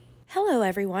Hello,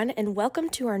 everyone, and welcome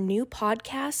to our new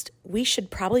podcast, We Should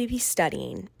Probably Be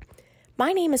Studying.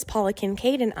 My name is Paula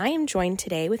Kincaid, and I am joined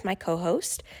today with my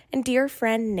co-host and dear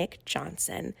friend, Nick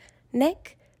Johnson.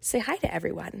 Nick, say hi to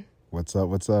everyone. What's up?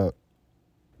 What's up?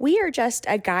 We are just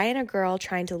a guy and a girl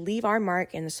trying to leave our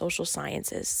mark in the social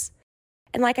sciences.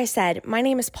 And like I said, my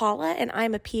name is Paula, and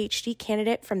I'm a PhD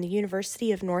candidate from the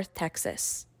University of North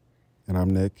Texas. And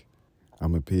I'm Nick.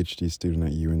 I'm a PhD student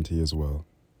at UNT as well.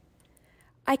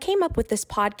 I came up with this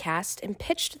podcast and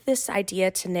pitched this idea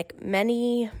to Nick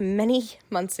many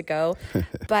months ago,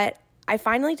 but I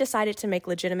finally decided to make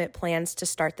legitimate plans to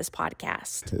start this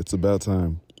podcast. It's about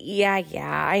time. Yeah,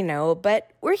 I know, but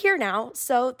we're here now,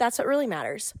 so that's what really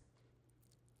matters.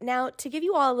 Now, to give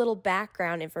you all a little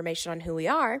background information on who we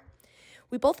are,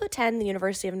 we both attend the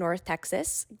University of North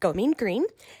Texas, go Mean Green,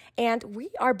 and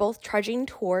we are both trudging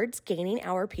towards gaining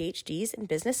our PhDs in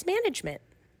business management.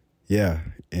 Yeah,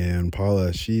 and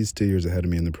Paula, she's 2 years ahead of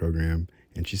me in the program,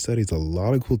 and she studies a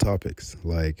lot of cool topics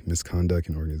like misconduct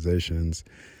in organizations,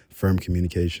 firm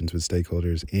communications with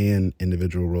stakeholders, and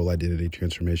individual role identity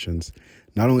transformations.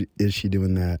 Not only is she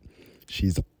doing that,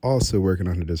 she's also working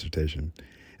on her dissertation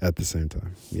at the same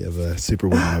time. We have a super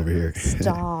woman over here.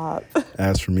 Stop.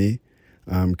 As for me,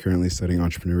 I'm currently studying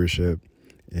entrepreneurship,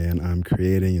 and I'm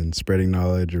creating and spreading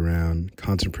knowledge around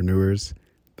contrepreneurs,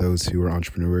 those who are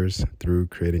entrepreneurs, through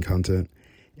creating content.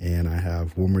 And I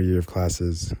have one more year of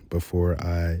classes before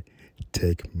I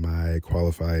take my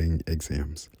qualifying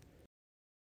exams.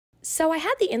 So I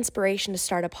had the inspiration to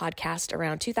start a podcast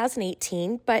around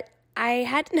 2018, but I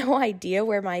had no idea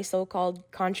where my so-called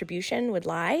contribution would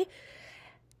lie.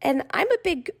 And I'm a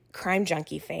big crime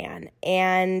junkie fan,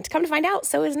 and come to find out,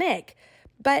 so is Nick.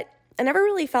 But I never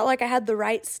really felt like I had the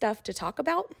right stuff to talk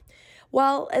about.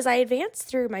 Well, as I advanced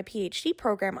through my PhD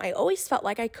program, I always felt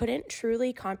like I couldn't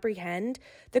truly comprehend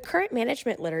the current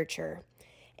management literature.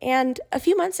 And a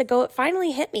few months ago, it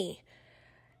finally hit me.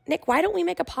 Nick, why don't we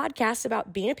make a podcast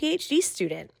about being a PhD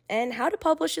student and how to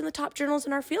publish in the top journals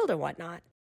in our field and whatnot?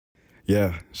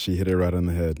 Yeah, she hit it right on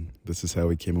the head. This is how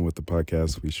we came in with the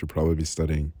podcast. We should probably be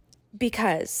studying.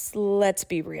 Because, let's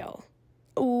be real,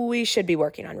 we should be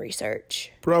working on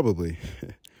research. Probably,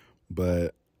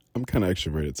 but I'm kind of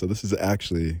extroverted, so this is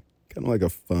actually kind of like a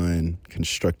fun,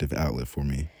 constructive outlet for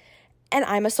me. And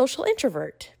I'm a social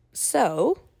introvert,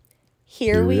 so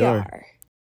here we are.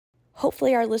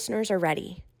 Hopefully our listeners are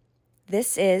ready.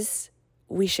 This is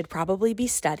We Should Probably Be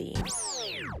Studying.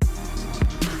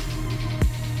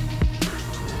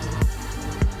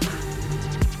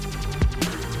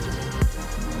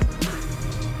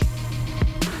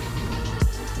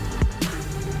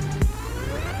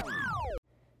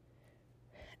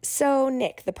 So,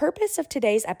 Nick, the purpose of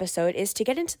today's episode is to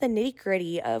get into the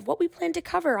nitty-gritty of what we plan to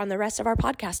cover on the rest of our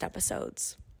podcast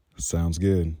episodes. Sounds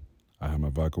good. I have my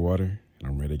vodka water, and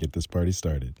I'm ready to get this party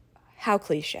started. How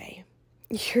cliche.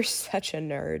 You're such a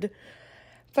nerd,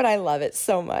 but I love it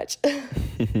so much.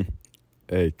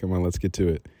 Hey, come on, let's get to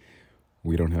it.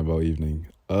 We don't have all evening.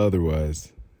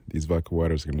 Otherwise, these vodka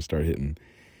waters are going to start hitting,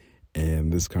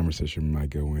 and this conversation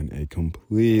might go in a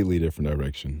completely different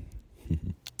direction.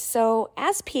 So,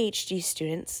 as PhD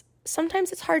students,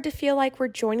 sometimes it's hard to feel like we're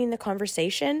joining the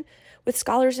conversation with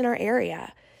scholars in our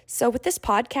area. So with this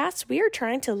podcast, we are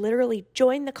trying to literally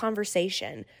join the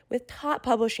conversation with top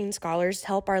publishing scholars to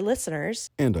help our listeners,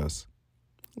 And us.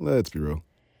 Let's be real.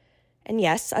 and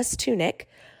yes, us too, Nick,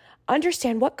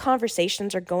 understand what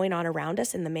conversations are going on around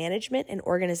us in the management and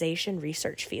organization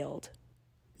research field.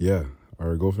 Yeah,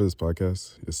 our goal for this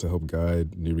podcast is to help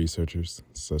guide new researchers,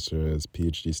 such as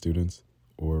PhD students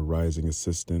or rising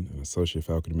assistant and associate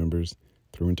faculty members,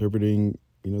 through interpreting,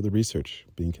 the research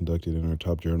being conducted in our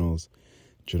top journals,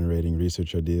 generating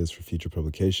research ideas for future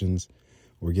publications,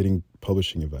 or getting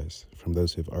publishing advice from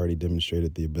those who have already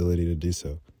demonstrated the ability to do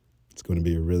so. It's going to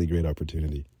be a really great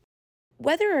opportunity.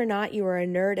 Whether or not you are a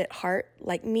nerd at heart,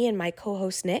 like me and my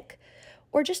co-host Nick,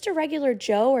 or just a regular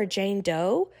Joe or Jane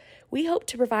Doe, we hope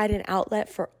to provide an outlet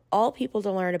for all people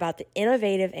to learn about the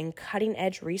innovative and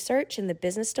cutting-edge research in the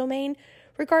business domain,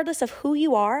 regardless of who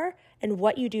you are and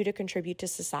what you do to contribute to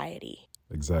society.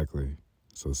 Exactly.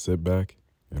 So sit back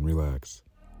and relax.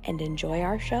 And enjoy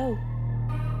our show.